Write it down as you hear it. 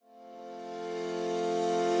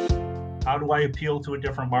How do I appeal to a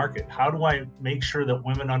different market? How do I make sure that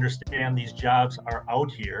women understand these jobs are out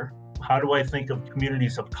here? How do I think of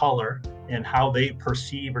communities of color and how they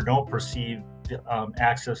perceive or don't perceive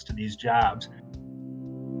access to these jobs?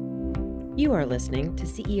 You are listening to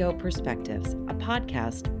CEO Perspectives, a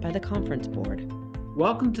podcast by the Conference Board.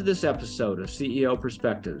 Welcome to this episode of CEO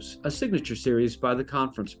Perspectives, a signature series by the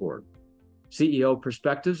Conference Board. CEO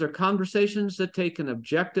Perspectives are conversations that take an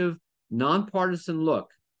objective, nonpartisan look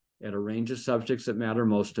at a range of subjects that matter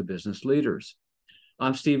most to business leaders.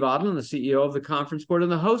 I'm Steve Odland, the CEO of the Conference Board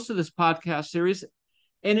and the host of this podcast series.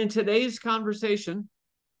 And in today's conversation,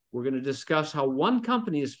 we're going to discuss how one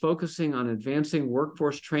company is focusing on advancing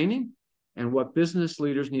workforce training and what business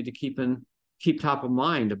leaders need to keep top of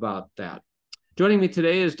mind about that. Joining me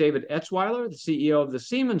today is David Etzweiler, the CEO of the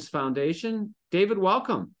Siemens Foundation. David,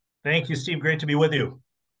 welcome. Thank you, Steve. Great to be with you.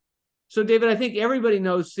 So, David, I think everybody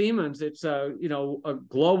knows Siemens. It's a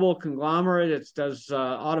global conglomerate. It does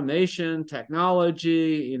automation,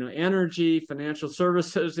 technology, energy, financial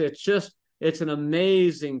services. It's an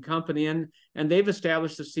amazing company, and they've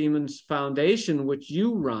established the Siemens Foundation, which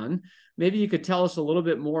you run. Maybe you could tell us a little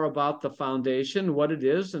bit more about the foundation, what it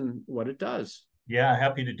is, and what it does. Yeah,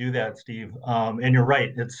 happy to do that, Steve. And you're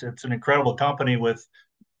right. It's an incredible company with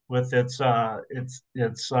its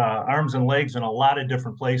arms and legs in a lot of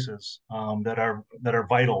different places that are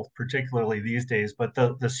vital, particularly these days. But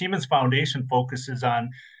the Siemens Foundation focuses on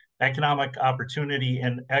economic opportunity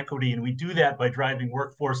and equity, and we do that by driving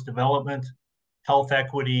workforce development, health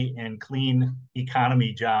equity, and clean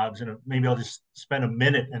economy jobs. And maybe I'll just spend a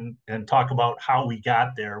minute and talk about how we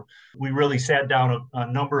got there. We really sat down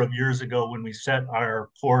a number of years ago when we set our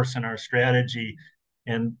course and our strategy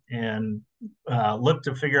and looked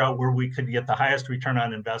to figure out where we could get the highest return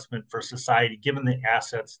on investment for society, given the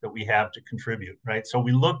assets that we have to contribute, right? So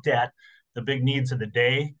we looked at the big needs of the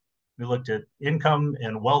day. We looked at income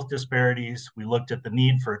and wealth disparities. We looked at the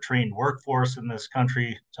need for a trained workforce in this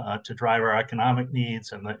country to drive our economic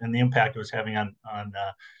needs and the impact it was having on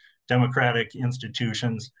democratic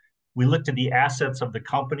institutions. We looked at the assets of the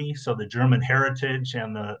company, so the German heritage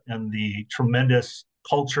and the tremendous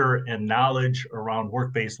culture and knowledge around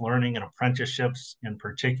work-based learning and apprenticeships in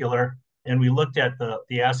particular. And we looked at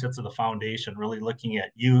the assets of the foundation, really looking at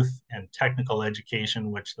youth and technical education,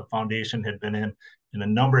 which the foundation had been in a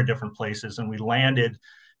number of different places. And we landed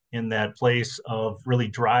in that place of really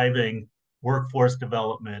driving workforce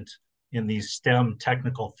development in these STEM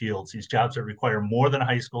technical fields, these jobs that require more than a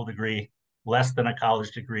high school degree, less than a college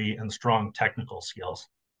degree, and strong technical skills.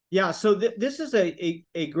 Yeah, so this is a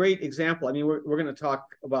great example. I mean, we're going to talk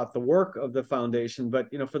about the work of the foundation, but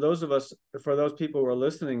for those people who are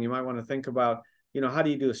listening, you might want to think about how do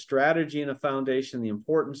you do a strategy in a foundation, the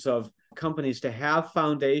importance of companies to have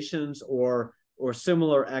foundations or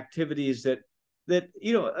similar activities that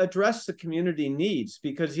address the community needs,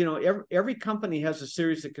 because every company has a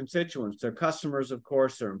series of constituents. Their customers, of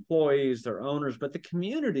course, their employees, their owners, but the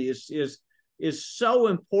community is so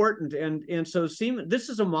important, and so Siemens, this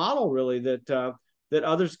is a model really that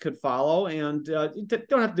others could follow, and you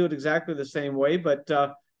don't have to do it exactly the same way, but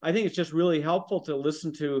I think it's just really helpful to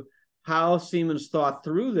listen to how Siemens thought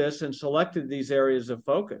through this and selected these areas of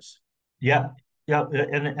focus. Yeah,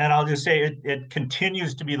 and I'll just say it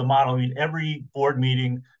continues to be the model. I mean, every board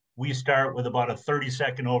meeting we start with about a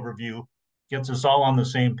 30-second overview, gets us all on the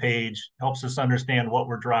same page, helps us understand what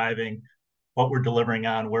we're driving, what we're delivering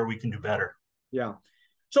on, where we can do better. Yeah.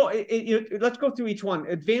 So let's go through each one.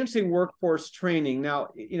 Advancing workforce training. Now,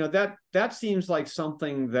 that seems like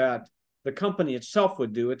something that the company itself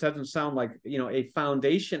would do. It doesn't sound like, a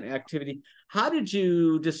foundation activity. How did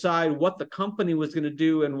you decide what the company was going to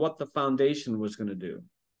do and what the foundation was going to do?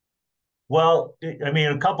 Well, I mean,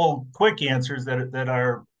 a couple quick answers that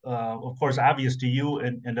are, of course, obvious to you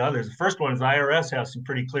and others. The first one is the IRS has some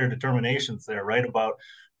pretty clear determinations there, right, about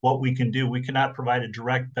what we can do. We cannot provide a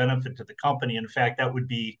direct benefit to the company. In fact, that would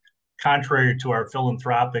be contrary to our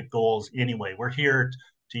philanthropic goals anyway. We're here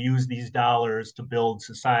to use these dollars to build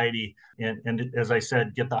society and as I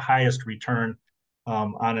said, get the highest return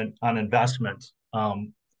on investment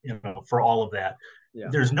for all of that. Yeah.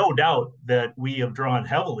 There's no doubt that we have drawn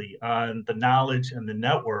heavily on the knowledge and the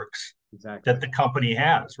networks that the company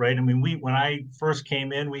has, right? I mean, when I first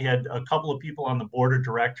came in, we had a couple of people on the board of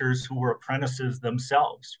directors who were apprentices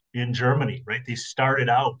themselves in Germany, right? They started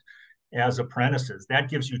out as apprentices. That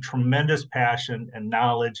gives you tremendous passion and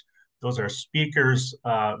knowledge. Those are speakers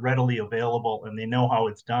readily available, and they know how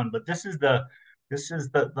it's done. But this is the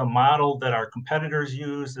model that our competitors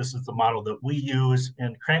use. This is the model that we use,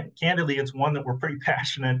 and candidly, it's one that we're pretty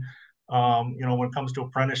passionate. When it comes to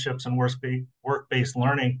apprenticeships and work-based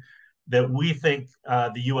learning, that we think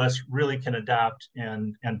the U.S. really can adopt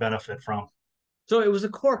and benefit from. So it was a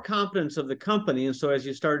core competence of the company. And so as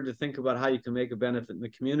you started to think about how you can make a benefit in the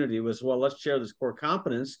community, it was, well, let's share this core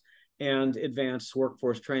competence and advance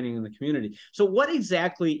workforce training in the community. So what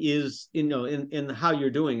exactly is, in how you're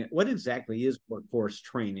doing it, what exactly is workforce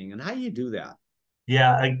training and how do you do that?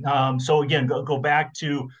 Yeah. So again, go back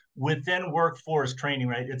to within workforce training,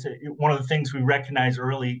 right? One of the things we recognize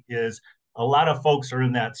early is a lot of folks are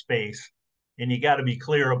in that space, and you got to be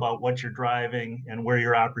clear about what you're driving and where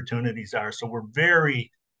your opportunities are. So we're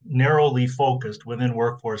very narrowly focused within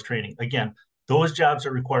workforce training. Again, those jobs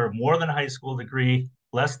that require more than a high school degree,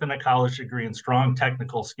 less than a college degree, and strong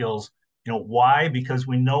technical skills. Why? Because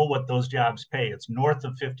we know what those jobs pay. It's north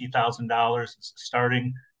of $50,000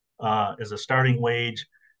 as a starting wage.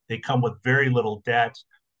 They come with very little debt.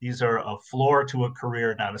 These are a floor to a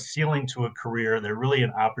career, not a ceiling to a career. They're really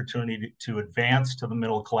an opportunity to advance to the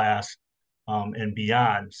middle class and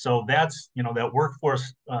beyond. So that's, that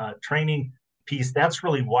workforce training piece, that's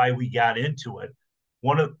really why we got into it.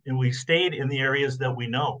 And we stayed in the areas that we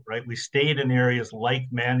know, right? We stayed in areas like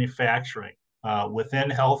manufacturing, within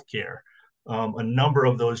healthcare, a number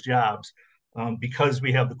of those jobs. Because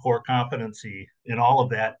we have the core competency in all of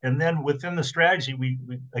that. And then within the strategy, we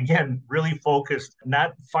again really focused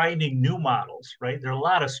not finding new models, right? There are a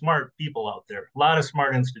lot of smart people out there, a lot of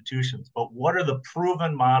smart institutions, but what are the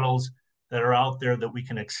proven models that are out there that we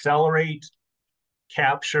can accelerate,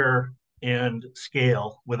 capture, and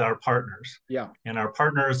scale with our partners? Yeah. And our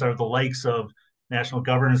partners are the likes of National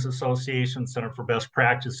Governors Association, Center for Best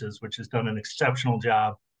Practices, which has done an exceptional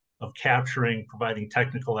job of capturing, providing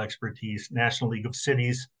technical expertise. National League of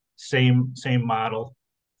Cities, same model.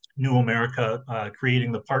 New America,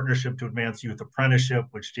 creating the Partnership to Advance Youth Apprenticeship,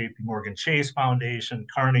 which JP Morgan Chase Foundation,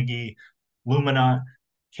 Carnegie, Lumina,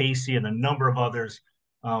 Casey, and a number of others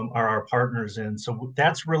are our partners in. So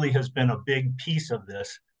that's really has been a big piece of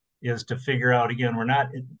this, is to figure out, again, we're not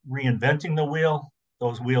reinventing the wheel.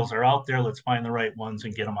 Those wheels are out there. Let's find the right ones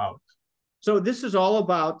and get them out. So this is all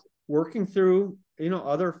about working through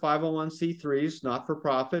other 501c3s,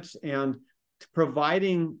 not-for-profits, and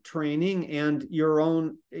providing training and your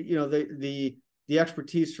own, the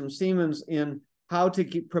expertise from Siemens in how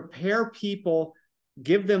to prepare people,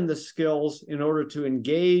 give them the skills in order to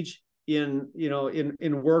engage in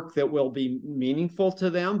work that will be meaningful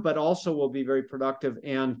to them, but also will be very productive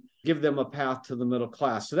and give them a path to the middle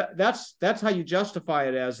class. So that's how you justify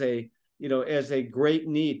it as a great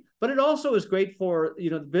need. But it also is great for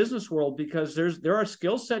the business world, because there are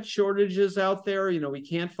skill set shortages out there. We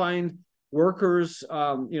can't find workers.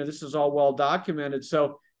 This is all well documented.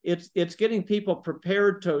 So it's getting people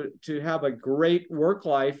prepared to have a great work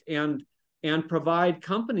life and provide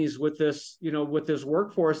companies with this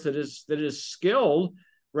workforce that is skilled,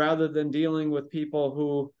 rather than dealing with people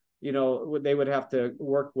who they would have to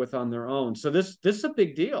work with on their own. So this is a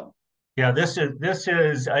big deal. Yeah, this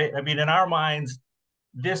is. I mean, in our minds,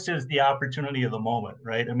 this is the opportunity of the moment,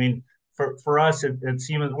 right? I mean, for us at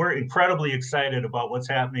Siemens, we're incredibly excited about what's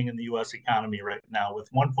happening in the U.S. economy right now,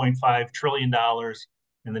 with $1.5 trillion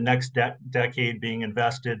in the next decade being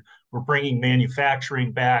invested. We're bringing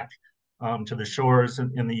manufacturing back to the shores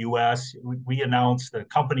in the U.S. The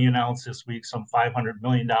company announced this week some $500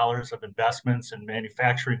 million of investments in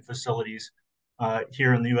manufacturing facilities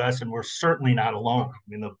here in the U.S., and we're certainly not alone. I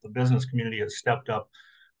mean, the business community has stepped up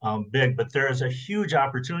big, but there is a huge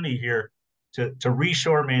opportunity here to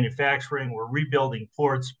reshore manufacturing. We're rebuilding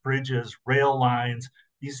ports, bridges, rail lines.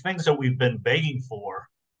 These things that we've been begging for,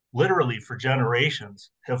 literally for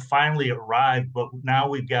generations, have finally arrived, but now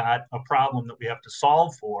we've got a problem that we have to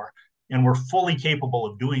solve for, and we're fully capable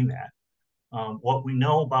of doing that. What we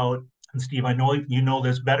know about, and Steve, I know you know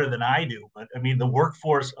this better than I do, but I mean, the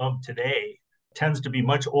workforce of today tends to be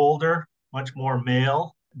much older, much more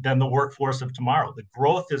male than the workforce of tomorrow. The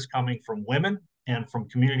growth is coming from women and from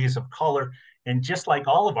communities of color. And just like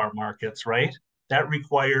all of our markets, right, that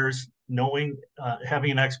requires knowing,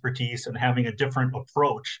 having an expertise and having a different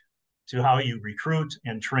approach to how you recruit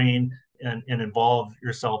and train and involve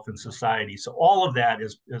yourself in society. So all of that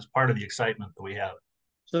is part of the excitement that we have.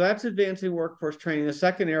 So that's advancing workforce training. The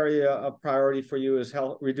second area of priority for you is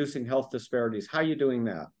reducing health disparities. How are you doing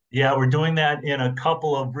that? Yeah, we're doing that in a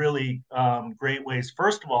couple of really great ways.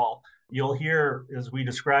 First of all, you'll hear as we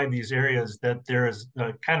describe these areas that there is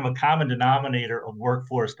kind of a common denominator of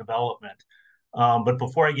workforce development. But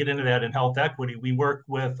before I get into that, in health equity, we work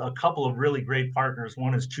with a couple of really great partners.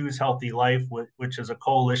 One is Choose Healthy Life, which is a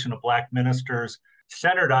coalition of Black ministers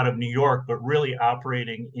centered out of New York, but really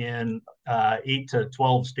operating in 8 to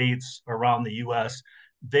 12 states around the U.S.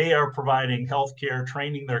 they are providing healthcare,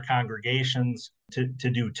 training their congregations to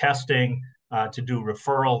do testing, to do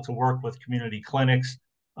referral, to work with community clinics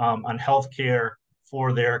on healthcare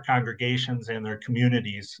for their congregations and their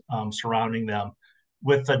communities surrounding them.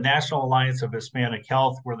 With the National Alliance of Hispanic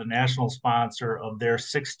Health, we're the national sponsor of their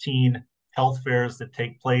 16 health fairs that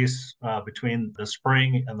take place between the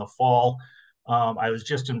spring and the fall. I was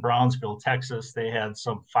just in Brownsville, Texas. They had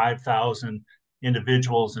some 5,000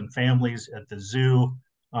 individuals and families at the zoo.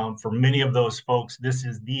 For many of those folks, this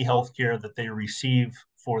is the healthcare that they receive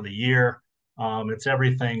for the year. It's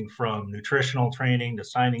everything from nutritional training to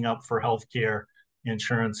signing up for healthcare,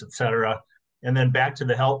 insurance, et cetera. And then back to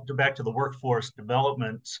the workforce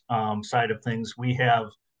development side of things, we have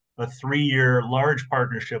a 3-year large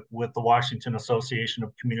partnership with the Washington Association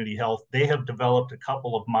of Community Health. They have developed a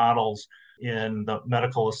couple of models in the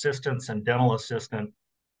medical assistants and dental assistant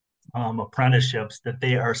apprenticeships that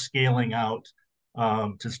they are scaling out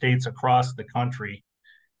to states across the country.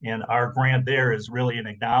 And our grant there is really an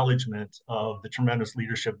acknowledgement of the tremendous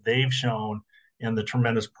leadership they've shown and the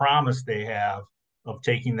tremendous promise they have of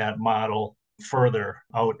taking that model further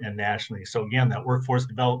out and nationally. So again, that workforce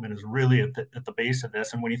development is really at the base of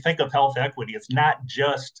this. And when you think of health equity, it's not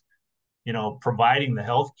just, providing the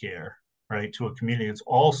health care, right, to a community. It's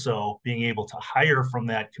also being able to hire from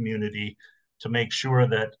that community to make sure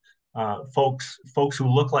that folks who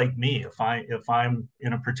look like me, if I'm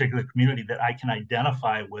in a particular community that I can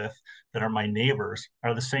identify with, that are my neighbors,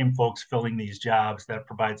 are the same folks filling these jobs. That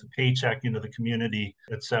provides a paycheck into the community,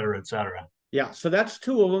 et cetera, et cetera. Yeah, so that's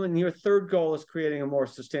 2 of them, and your third goal is creating a more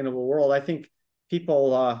sustainable world. I think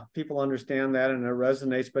people understand that and it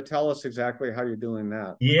resonates, but tell us exactly how you're doing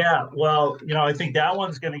that. Yeah, well, I think that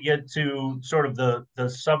one's going to get to sort of the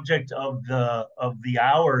subject of the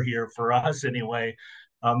hour here for us anyway.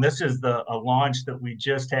 This is a launch that we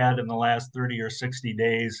just had in the last 30 or 60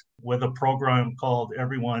 days with a program called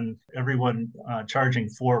Everyone Charging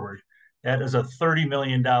Forward. That is a $30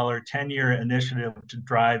 million 10-year initiative to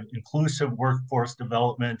drive inclusive workforce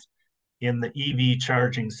development in the EV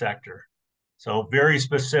charging sector. So very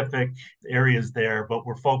specific areas there, but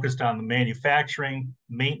we're focused on the manufacturing,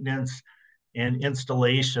 maintenance, and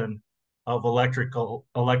installation of electric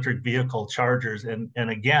vehicle chargers. And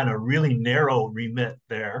again, a really narrow remit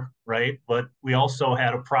there, right? But we also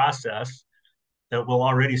had a process that will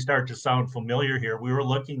already start to sound familiar here. We were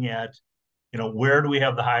looking at, where do we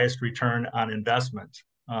have the highest return on investment?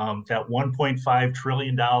 That $1.5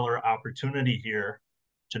 trillion opportunity here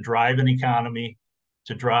to drive an economy,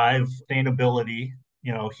 to drive sustainability,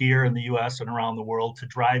 here in the US and around the world, to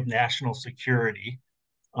drive national security.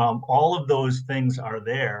 All of those things are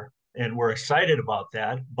there, and we're excited about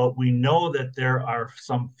that. But we know that there are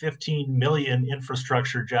some 15 million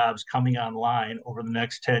infrastructure jobs coming online over the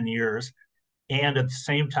next 10 years. And at the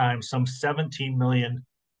same time, some 17 million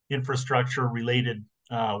infrastructure related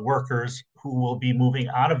workers who will be moving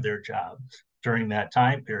out of their jobs during that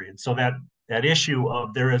time period. So that issue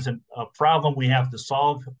of there is a problem we have to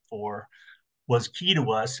solve for was key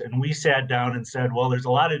to us. And we sat down and said, well, there's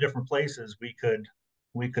a lot of different places we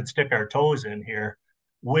could stick our toes in here.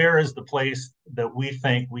 Where is the place that we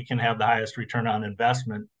think we can have the highest return on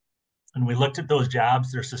investment? And we looked at those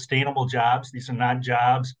jobs. They're sustainable jobs. These are not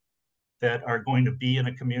jobs that are going to be in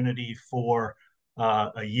a community for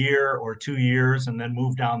a year or 2 years and then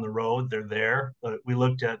move down the road. They're there. But we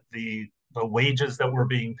looked at the wages that were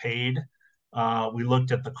being paid. We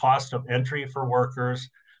looked at the cost of entry for workers,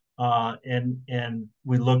 and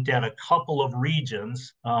we looked at a couple of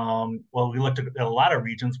regions. We looked at a lot of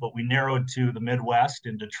regions, but we narrowed to the Midwest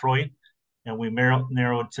in Detroit, and we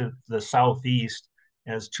narrowed to the Southeast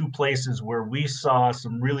as 2 places where we saw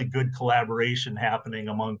some really good collaboration happening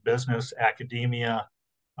among business, academia,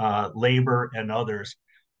 labor, and others,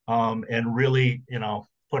 and really,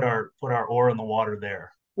 put our oar in the water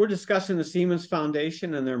there. We're discussing the Siemens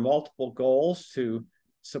Foundation and their multiple goals to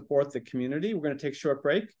support the community. We're going to take a short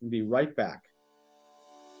break and be right back.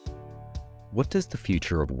 What does the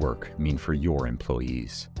future of work mean for your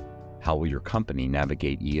employees? How will your company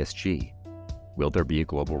navigate ESG? Will there be a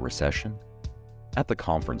global recession? At the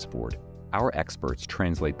Conference Board, our experts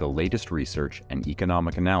translate the latest research and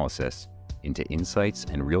economic analysis into insights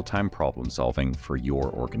and real-time problem solving for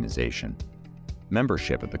your organization.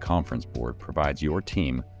 Membership at the Conference Board provides your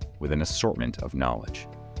team with an assortment of knowledge,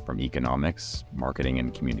 from economics, marketing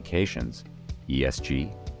and communications,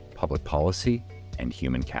 ESG, public policy, and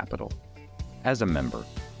human capital. As a member,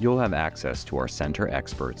 you'll have access to our center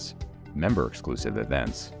experts, member-exclusive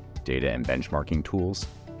events, data and benchmarking tools,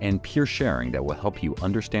 and peer sharing that will help you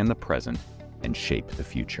understand the present and shape the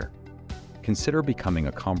future. Consider becoming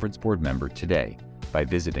a Conference Board member today by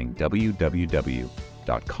visiting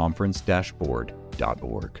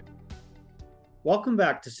www.conference-board.org. Welcome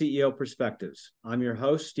back to CEO Perspectives. I'm your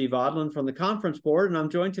host, Steve Odland from the Conference Board, and I'm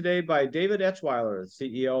joined today by David Etzweiler,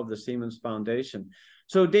 CEO of the Siemens Foundation.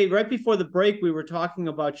 So, Dave, right before the break, we were talking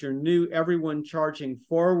about your new Everyone Charging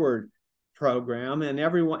Forward program, and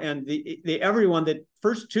the everyone, the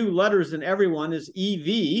first two letters in everyone is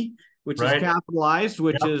EV, which is capitalized,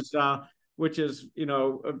 which is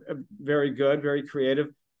very good, very creative.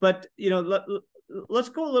 But let's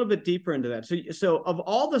go a little bit deeper into that. So of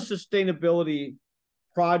all the sustainability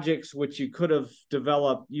projects which you could have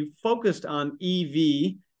developed, you focused on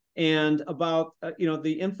EV and about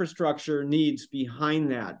the infrastructure needs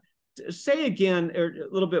behind that. Say again a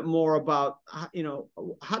little bit more about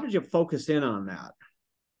how did you focus in on that?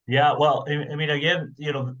 Yeah, well, I mean, again,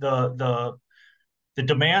 the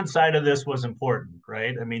demand side of this was important,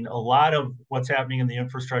 right? I mean, a lot of what's happening in the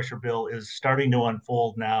infrastructure bill is starting to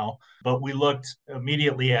unfold now, but we looked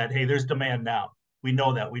immediately at, hey, there's demand now. We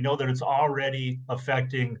know that. We know that it's already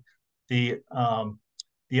affecting the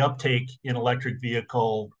uptake in electric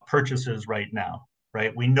vehicle purchases right now,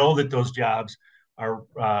 right? We know that those jobs are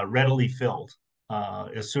readily filled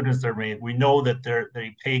as soon as they're made. We know that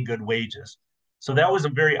they pay good wages. So that was a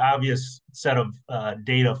very obvious set of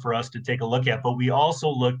data for us to take a look at. But we also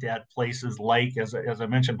looked at places like, as I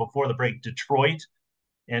mentioned before the break, Detroit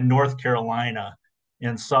and North Carolina,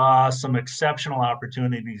 and saw some exceptional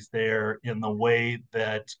opportunities there in the way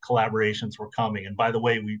that collaborations were coming. And by the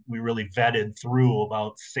way, we really vetted through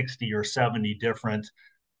about 60 or 70 different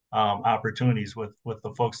opportunities with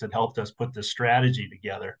the folks that helped us put this strategy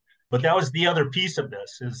together. But that was the other piece of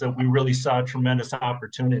this, is that we really saw a tremendous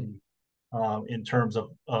opportunity in terms of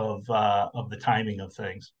the timing of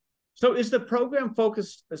things. So is the program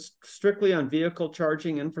focused strictly on vehicle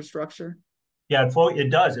charging infrastructure? Yeah,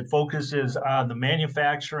 it does. It focuses on the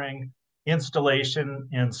manufacturing, installation,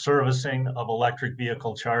 and servicing of electric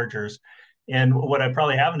vehicle chargers. And what I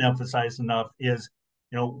probably haven't emphasized enough is,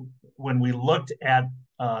 when we looked at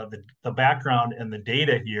the background and the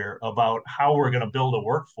data here about how we're going to build a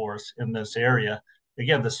workforce in this area,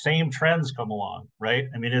 again, the same trends come along, right?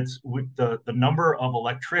 I mean, it's the number of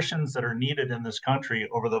electricians that are needed in this country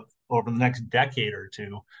over the next decade or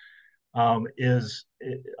two is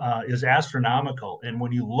astronomical. And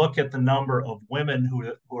when you look at the number of women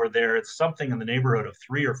who are there, it's something in the neighborhood of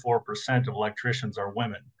 3 or 4% of electricians are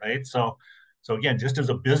women, right? So again, just as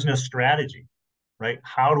a business strategy, right?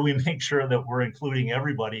 How do we make sure that we're including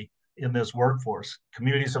everybody in this workforce?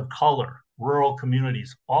 Communities of color, rural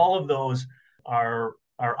communities, all of those are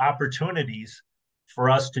opportunities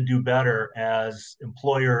for us to do better as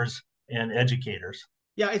employers and educators.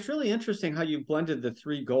 Yeah, it's really interesting how you've blended the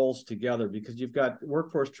three goals together, because you've got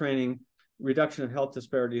workforce training, reduction of health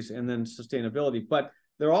disparities, and then sustainability. But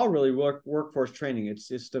they're all really workforce training.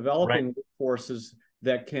 It's developing workforces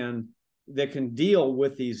that can deal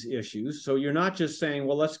with these issues. So you're not just saying,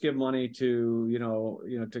 well, let's give money to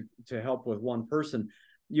to help with one person.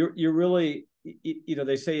 You're really,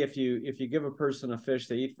 they say if you give a person a fish,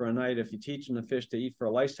 they eat for a night. If you teach them to fish, they eat for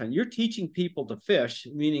a lifetime. You're teaching people to fish,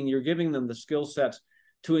 meaning you're giving them the skill sets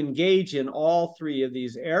to engage in all three of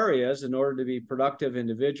these areas in order to be productive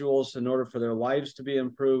individuals, in order for their lives to be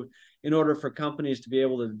improved, in order for companies to be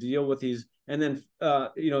able to deal with these, and then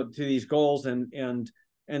to these goals, and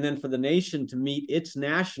then for the nation to meet its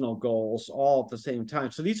national goals all at the same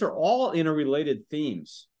time. So these are all interrelated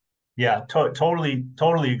themes. Yeah, totally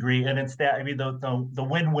agree. And it's that, I mean, the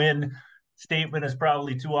win-win statement is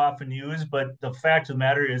probably too often used, but the fact of the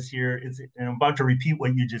matter is and I'm about to repeat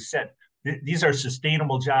what you just said. These are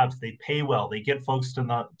sustainable jobs. They pay well. They get folks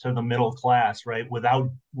to the middle class, right?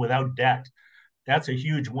 Without debt. That's a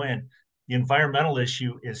huge win. The environmental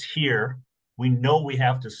issue is here. We know we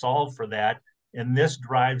have to solve for that. And this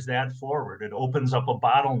drives that forward. It opens up a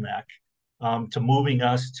bottleneck to moving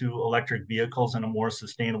us to electric vehicles in a more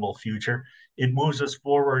sustainable future. It moves us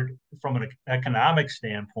forward from an economic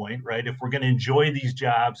standpoint, right? If we're going to enjoy these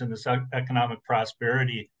jobs and this economic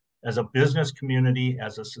prosperity as a business community,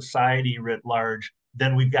 as a society writ large,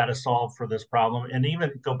 then we've got to solve for this problem. And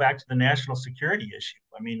even go back to the national security issue.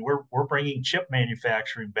 I mean, we're bringing chip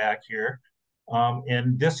manufacturing back here.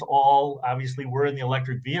 And this all, obviously, we're in the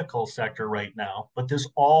electric vehicle sector right now, but this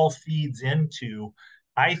all feeds into,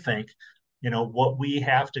 I think, what we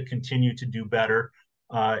have to continue to do better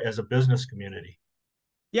as a business community.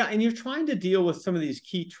 Yeah, and you're trying to deal with some of these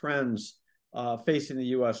key trends facing the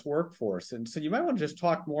U.S. workforce. And so you might want to just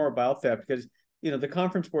talk more about that, because, the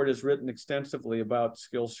Conference Board has written extensively about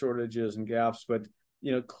skills shortages and gaps, but,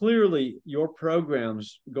 clearly your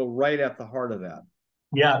programs go right at the heart of that.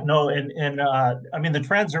 Yeah, no, and I mean the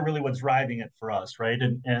trends are really what's driving it for us, right?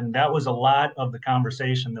 And that was a lot of the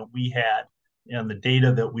conversation that we had and the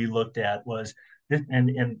data that we looked at was this,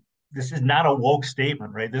 and this is not a woke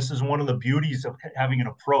statement, right? This is one of the beauties of having an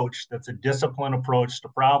approach that's a disciplined approach to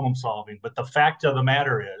problem solving. But the fact of the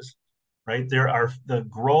matter is, right, the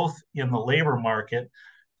growth in the labor market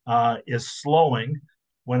is slowing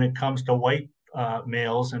when it comes to white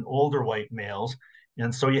males and older white males.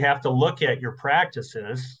 And so you have to look at your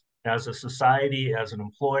practices as a society, as an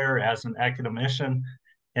employer, as an academician,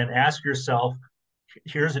 and ask yourself,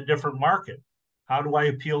 here's a different market. How do I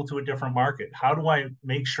appeal to a different market? How do I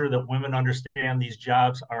make sure that women understand these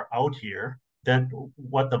jobs are out here, that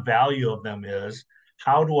what the value of them is?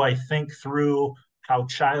 How do I think through how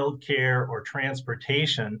childcare or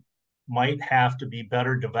transportation might have to be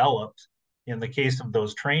better developed in the case of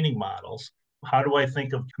those training models? How do I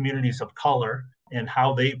think of communities of color and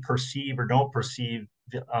how they perceive or don't perceive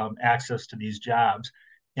access to these jobs?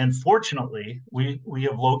 And fortunately, we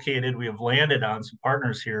have landed on some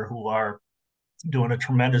partners here who are doing a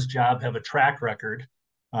tremendous job, have a track record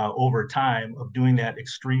over time of doing that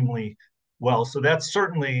extremely well. So that's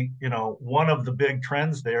certainly, one of the big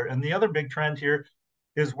trends there. And the other big trend here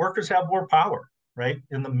is workers have more power, right?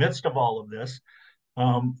 In the midst of all of this,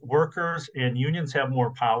 workers and unions have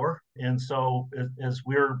more power. And so as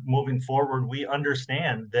we're moving forward, we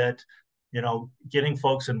understand that, getting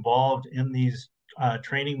folks involved in these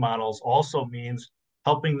training models also means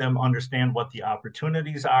helping them understand what the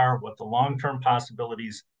opportunities are, what the long-term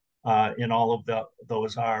possibilities in all of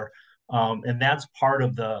those are. And that's part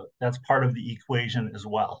of the equation as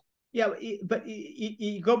well. Yeah, but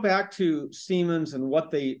you go back to Siemens and what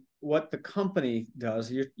the company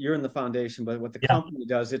does. You're in the foundation, but what the company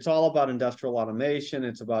does, it's all about industrial automation.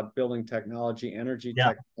 It's about building technology, energy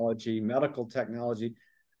technology, medical technology.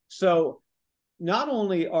 So not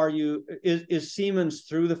only is Siemens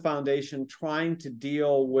through the foundation trying to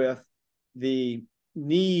deal with the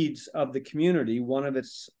needs of the community, one of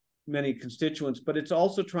its many constituents, but it's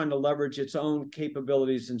also trying to leverage its own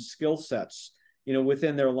capabilities and skill sets,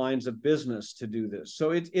 within their lines of business to do this.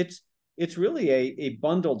 So it's really a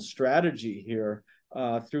bundled strategy here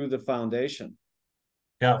through the foundation.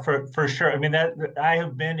 Yeah, for sure. I mean, that I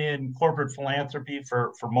have been in corporate philanthropy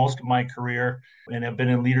for most of my career, and have been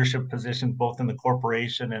in leadership positions both in the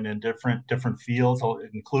corporation and in different fields,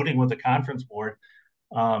 including with the conference board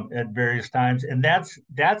at various times. And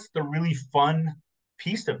that's the really fun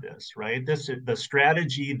piece of this, right? The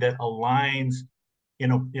strategy that aligns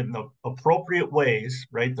in the appropriate ways,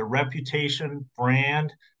 right? The reputation,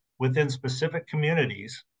 brand within specific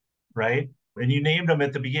communities, right? And you named them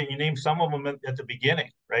at the beginning. You named some of them at the beginning,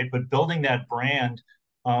 right? But building that brand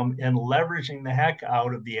and leveraging the heck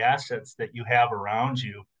out of the assets that you have around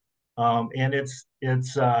you, and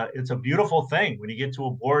it's a beautiful thing when you get to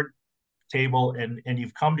a board table and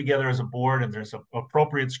you've come together as a board and there's an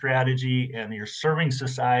appropriate strategy and you're serving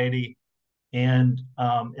society and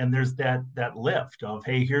there's that lift of,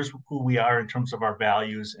 hey, here's who we are in terms of our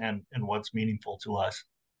values and what's meaningful to us.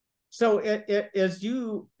 So as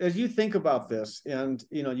you think about this, and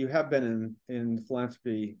you have been in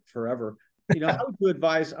philanthropy forever, how would you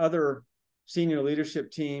advise other senior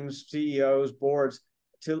leadership teams, CEOs, boards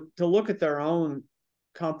to look at their own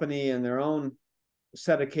company and their own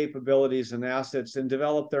set of capabilities and assets and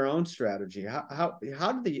develop their own strategy? How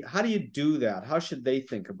do you do that? How should they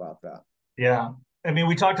think about that? Yeah. I mean,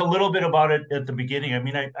 we talked a little bit about it at the beginning. I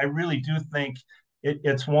mean, I really do think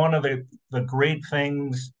it's one of the great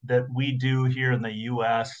things that we do here in the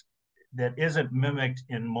US that isn't mimicked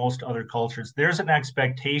in most other cultures. There's an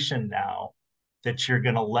expectation now that you're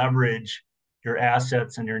going to leverage your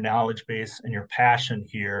assets and your knowledge base and your passion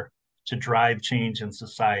here to drive change in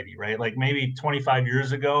society, right? Like maybe 25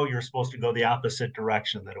 years ago, you're supposed to go the opposite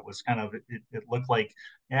direction, that it was kind of, it looked like,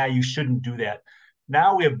 yeah, you shouldn't do that.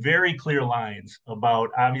 Now we have very clear lines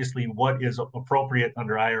about obviously what is appropriate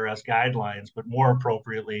under IRS guidelines, but more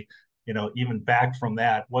appropriately, even back from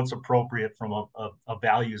that, what's appropriate from a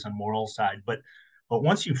values and moral side. But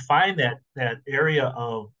once you find that area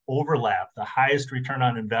of overlap, the highest return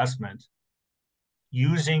on investment,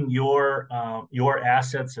 using your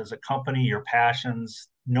assets as a company, your passions,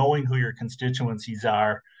 knowing who your constituencies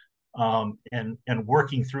are, and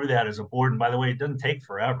working through that as a board. And by the way, it doesn't take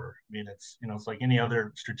forever. I mean, it's like any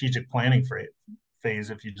other strategic planning phase.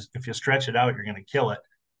 If you stretch it out, you're going to kill it.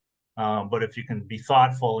 But if you can be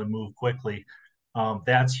thoughtful and move quickly,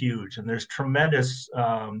 that's huge. And there's tremendous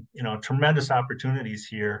opportunities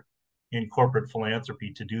here in corporate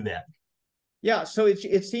philanthropy to do that. Yeah, so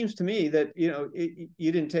it seems to me that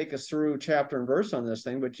you didn't take us through chapter and verse on this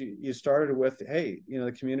thing, but you started with, hey,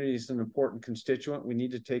 the community is an important constituent. We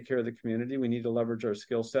need to take care of the community. We need to leverage our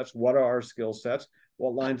skill sets. What are our skill sets?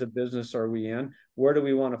 What lines of business are we in? Where do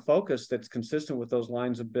we want to focus that's consistent with those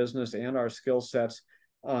lines of business and our skill sets,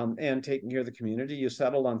 and taking care of the community? You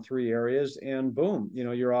settled on 3 areas, and boom,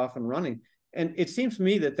 you're off and running. And it seems to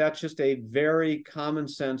me that that's just a very common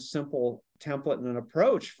sense, simple template and an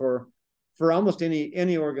approach for almost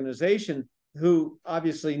any organization who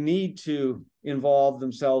obviously need to involve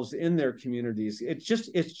themselves in their communities. It's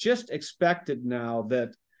just expected now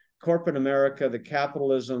that corporate America, the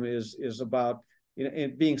capitalism is about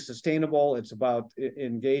being sustainable. It's about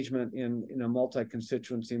engagement in a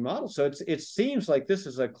multi-constituency model. So it seems like this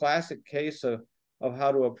is a classic case of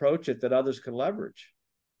how to approach it that others could leverage.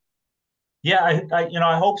 Yeah,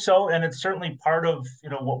 I hope so, and it's certainly part of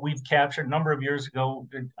what we've captured. A number of years ago,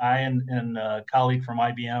 I and a colleague from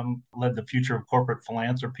IBM led the Future of Corporate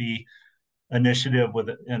Philanthropy initiative with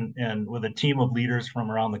a team of leaders from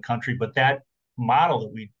around the country. But that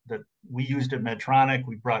model that we used at Medtronic,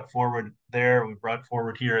 we brought forward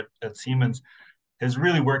here at Siemens, has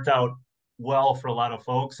really worked out well for a lot of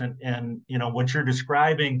folks. And what you're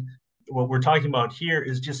describing, what we're talking about here,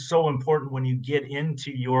 is just so important when you get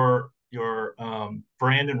into your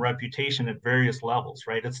brand and reputation at various levels,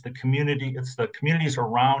 right? It's the communities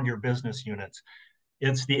around your business units.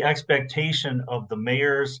 It's the expectation of the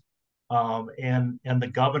mayors and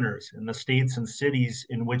the governors in the states and cities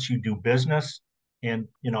in which you do business and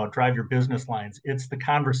drive your business lines. It's the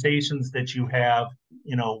conversations that you have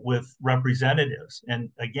with representatives. And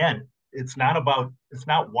again, it's not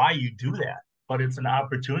why you do that, but it's an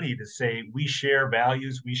opportunity to say, we share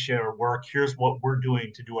values, we share work, here's what we're doing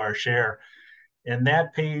to do our share. And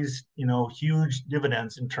that pays, huge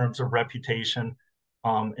dividends in terms of reputation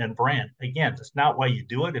and brand. Again, it's not why you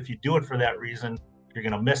do it. If you do it for that reason, you're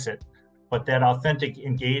going to miss it. But that authentic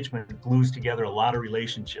engagement glues together a lot of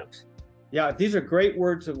relationships. Yeah, these are great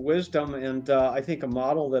words of wisdom, and I think a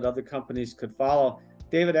model that other companies could follow.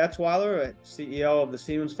 David Etzweiler, CEO of the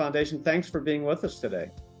Siemens Foundation, thanks for being with us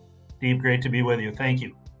today. Steve, great to be with you. Thank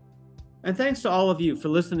you. And thanks to all of you for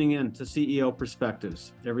listening in to CEO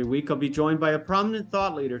Perspectives. Every week I'll be joined by a prominent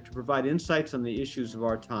thought leader to provide insights on the issues of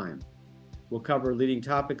our time. We'll cover leading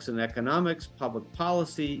topics in economics, public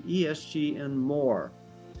policy, ESG, and more.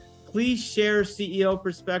 Please share CEO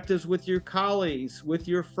Perspectives with your colleagues, with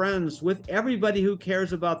your friends, with everybody who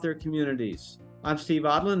cares about their communities. I'm Steve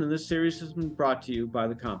Odland, and this series has been brought to you by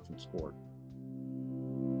the Conference Board.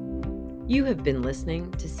 You have been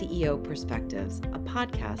listening to CEO Perspectives, a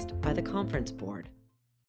podcast by the Conference Board.